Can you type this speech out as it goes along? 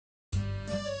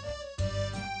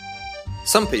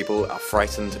Some people are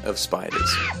frightened of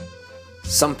spiders.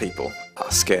 Some people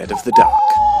are scared of the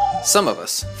dark. Some of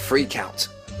us freak out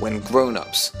when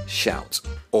grown-ups shout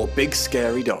or big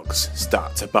scary dogs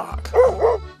start to bark.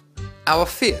 Our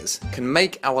fears can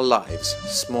make our lives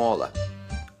smaller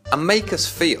and make us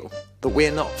feel that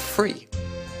we're not free.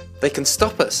 They can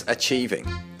stop us achieving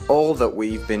all that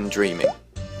we've been dreaming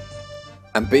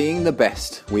and being the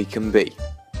best we can be.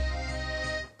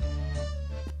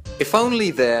 If only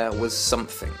there was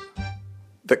something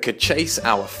that could chase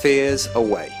our fears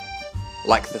away.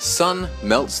 Like the sun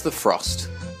melts the frost,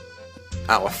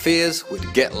 our fears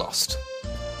would get lost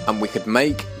and we could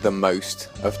make the most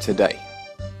of today.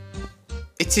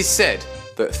 It is said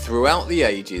that throughout the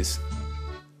ages,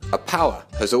 a power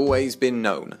has always been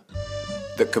known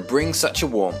that could bring such a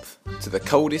warmth to the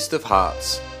coldest of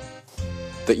hearts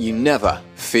that you never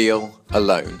feel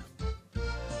alone.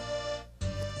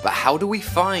 But how do we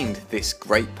find this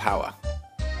great power?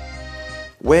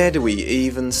 Where do we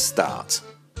even start?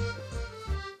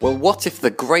 Well, what if the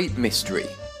great mystery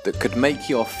that could make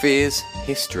your fears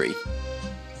history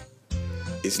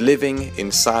is living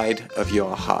inside of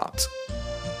your heart?